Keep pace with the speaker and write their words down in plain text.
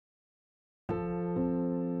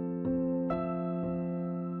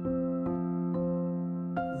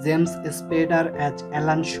James Spader as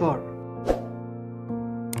Alan Shore.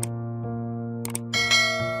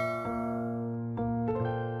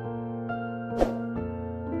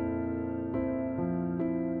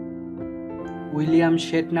 William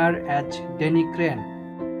Shatner as Denny Crane.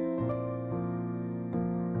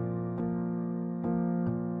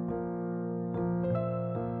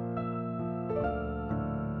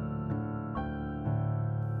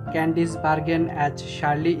 Candice Bergen as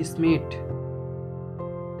Shirley Smith.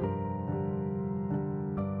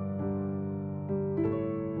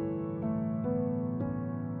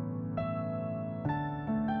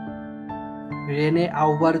 Renee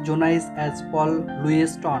Auber-Jones as Paul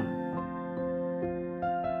Lewiston.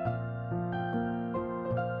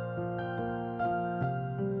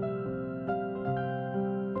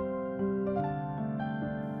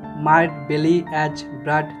 Mark Bailey as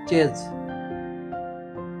Brad Chase.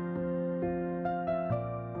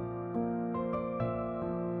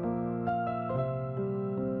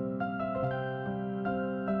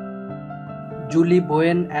 Julie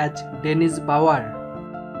Bowen as Dennis Bauer.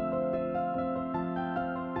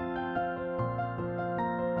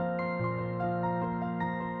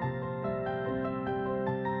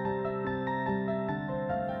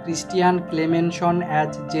 Christian Clemenson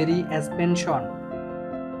as Jerry Aspenson.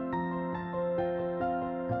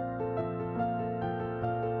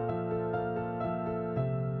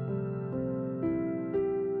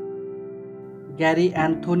 Gary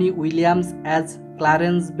Anthony Williams as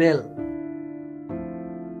Clarence Bell.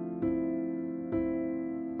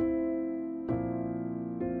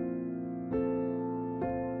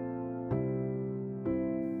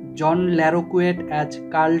 John Larroquette as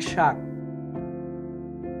Carl Schack.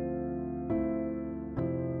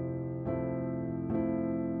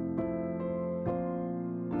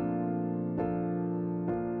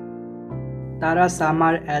 Tara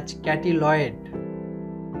Summer as Katie Lloyd.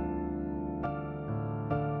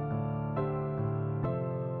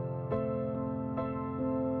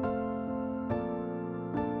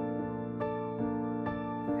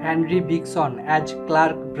 Henry Bixson as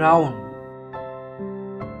Clark Brown.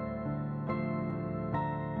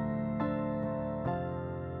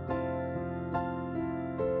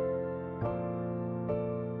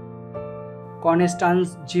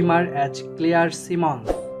 Constance Zimmer as Claire Simmons.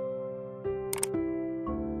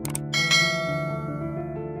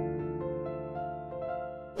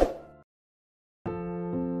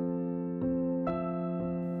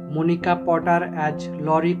 Monica Potter as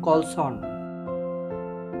Laurie Colson.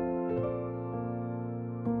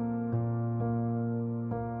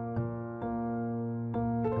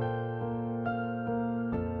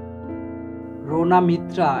 Rona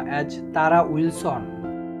Mitra as Tara Wilson.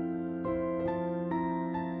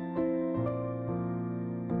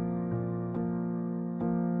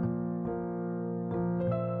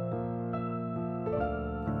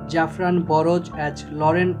 Jaffran Burrows as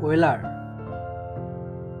Lauren Wheeler.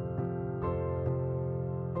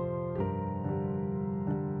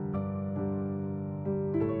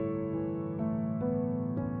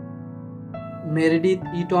 Meredith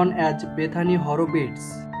Eaton as Bethany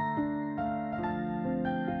Horowitz.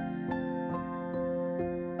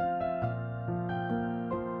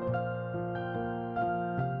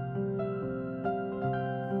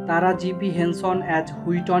 Tara G.P. Henson as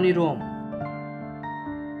Whitney Rome.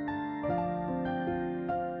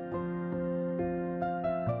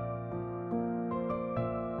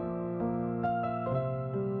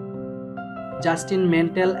 Justin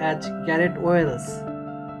Mentel as Garrett Wells.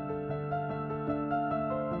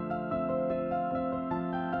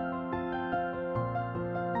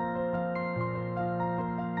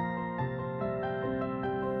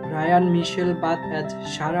 Ryan Michelle Bath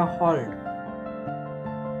as Sarah Holt.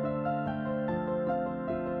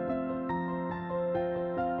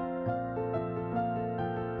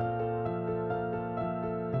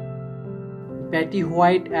 Betty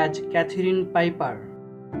White as Catherine Piper.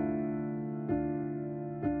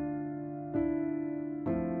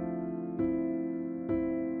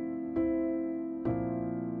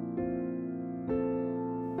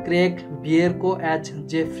 Craig Bierko as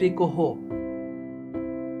Jeffrey Coho.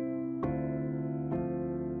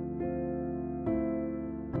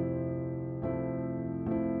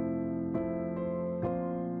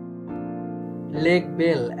 Lake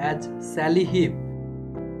Bell as Sally Heap.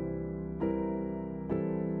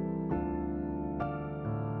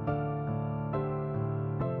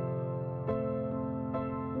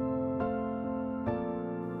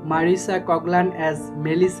 Marissa Coughlan as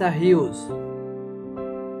Melissa Hughes.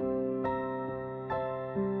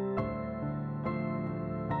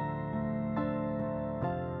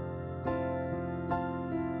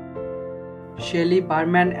 Shelley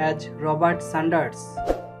Berman as Robert Sanders.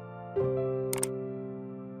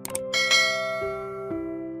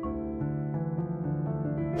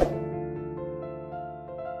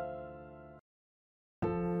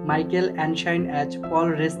 Michael Ensign as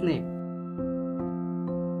Paul Resnick.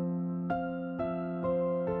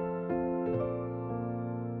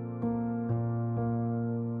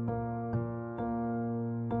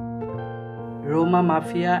 Roma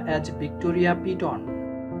Mafia as Victoria Piton.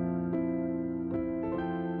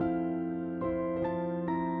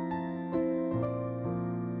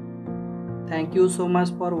 Thank you so much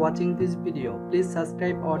for watching this video. Please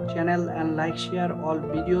subscribe our channel and like share all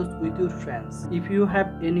videos with your friends. If you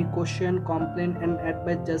have any question, complaint and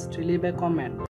advice, just leave a comment.